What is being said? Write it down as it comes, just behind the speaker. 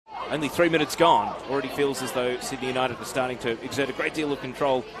Only 3 minutes gone. Already feels as though Sydney United are starting to exert a great deal of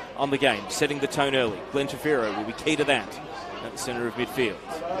control on the game, setting the tone early. Glenn Tefiro will be key to that at the centre of midfield.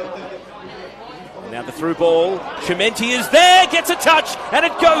 Now the through ball. Chimenti is there, gets a touch, and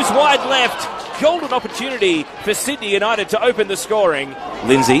it goes wide left. Golden opportunity for Sydney United to open the scoring.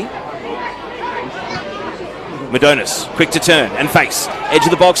 Lindsay. Madonis, quick to turn and face. Edge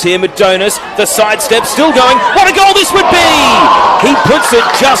of the box here, Madonis. The sidestep still going. What a goal this would be! He puts it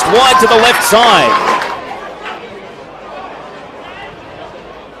just wide to the left side.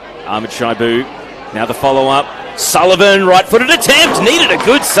 Ahmed Shaibu, now the follow-up. Sullivan, right-footed attempt, needed a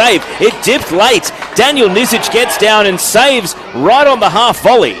good save. It dipped late. Daniel Nizic gets down and saves right on the half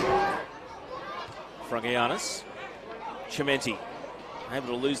volley. Fragayanis, Chimenti, able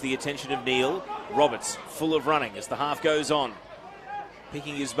to lose the attention of Neil. Roberts, full of running as the half goes on.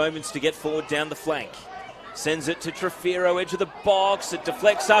 Picking his moments to get forward down the flank. Sends it to Trefiro, edge of the box. It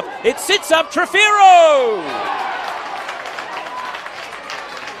deflects up. It sits up. Trefiro!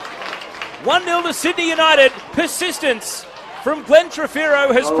 1-0 to Sydney United. Persistence from Glenn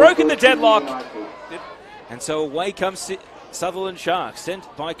Trefiro has broken the deadlock. And so away comes Sutherland Sharks, sent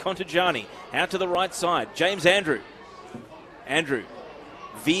by Contagiani. Out to the right side. James Andrew. Andrew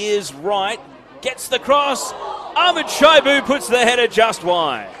veers right. Gets the cross. Ahmed Shaibu puts the header just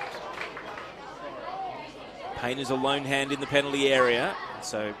wide. Payne is a lone hand in the penalty area.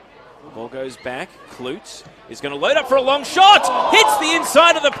 So the ball goes back. Klute is going to load up for a long shot. Hits the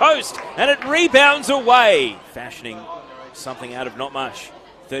inside of the post and it rebounds away. Fashioning something out of not much.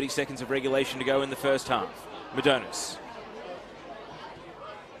 30 seconds of regulation to go in the first half. Madonis.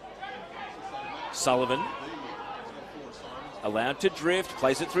 Sullivan. Allowed to drift,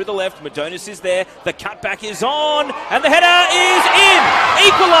 plays it through the left. Madonis is there. The cutback is on, and the header is in.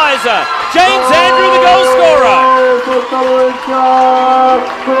 Equaliser. James Andrew, the goal scorer.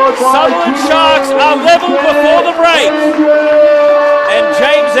 Sutherland Sharks are level before the break, and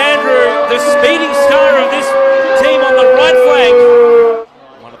James Andrew, the speeding star of this team on the right flank.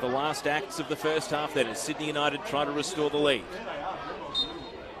 One of the last acts of the first half. Then as Sydney United try to restore the lead.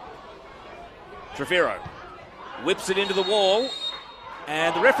 Trefiro whips it into the wall,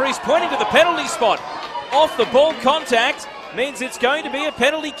 and the referee's pointing to the penalty spot. Off the ball contact means it's going to be a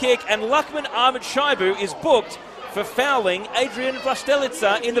penalty kick, and Luckman Ahmed Shaibu is booked for fouling Adrian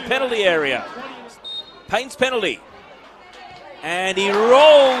Vlastelica in the penalty area. Payne's penalty. And he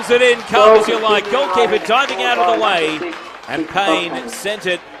rolls it in, come as you like. Goalkeeper diving out of the way, and Payne sent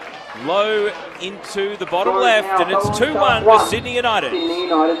it low into the bottom left, and it's 2-1 for Sydney United.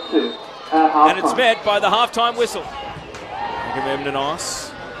 And it's met by the half-time whistle.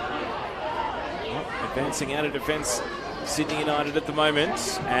 Agamemnonos advancing out of defence, Sydney United at the moment.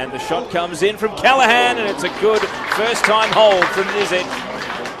 And the shot comes in from Callaghan, and it's a good first-time hold from Nizic.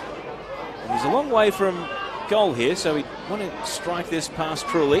 And he's a long way from goal here, so he'd want to strike this past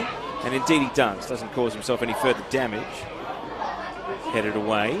truly. And indeed he does. Doesn't cause himself any further damage. Headed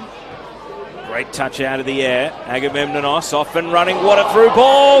away. Great touch out of the air. Agamemnonos off and running. What a through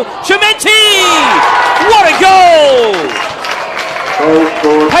ball. Chimenti! What a goal!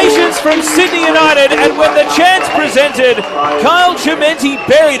 Patience from Sydney United, and when the chance presented, Kyle Chimenti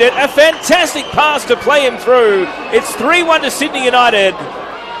buried it. A fantastic pass to play him through. It's 3-1 to Sydney United.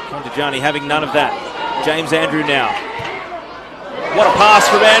 Contagiani having none of that. James Andrew now. What a pass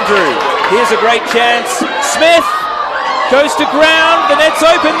from Andrew. Here's a great chance. Smith goes to ground, the net's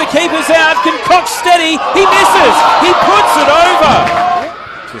open, the keeper's out, can Cox steady, he misses, he puts it over.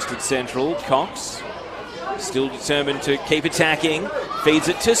 Twisted central, Cox, still determined to keep attacking, feeds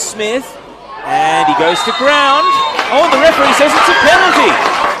it to Smith, and he goes to ground. Oh, and the referee says it's a penalty.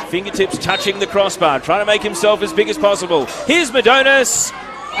 Fingertips touching the crossbar, trying to make himself as big as possible. Here's Madonis,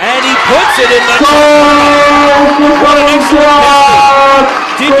 and he puts it in the... What an excellent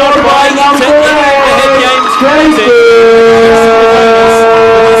penalty. Did not buy into any of the head games created.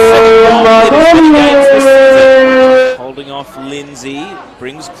 Holding off Lindsay,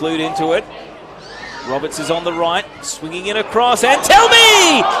 brings Klute into it. Roberts is on the right, swinging in across, and tell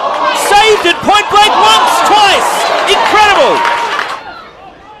me! Saved it point blank once, twice! Incredible!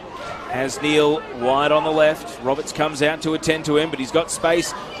 Has Neil wide on the left. Roberts comes out to attend to him, but he's got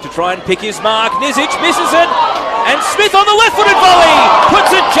space to try and pick his mark. Nizic misses it, and Smith on the left-footed volley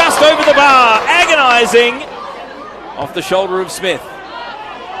puts it just over the bar. Agonising off the shoulder of Smith.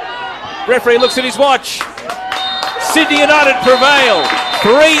 Referee looks at his watch. Sydney United prevail.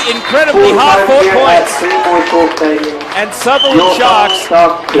 3 incredibly hard-fought points. And Sutherland Sharks,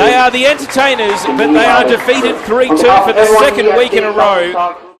 they are the entertainers, but they are defeated 3-2 for the second week in a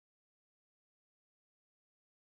row.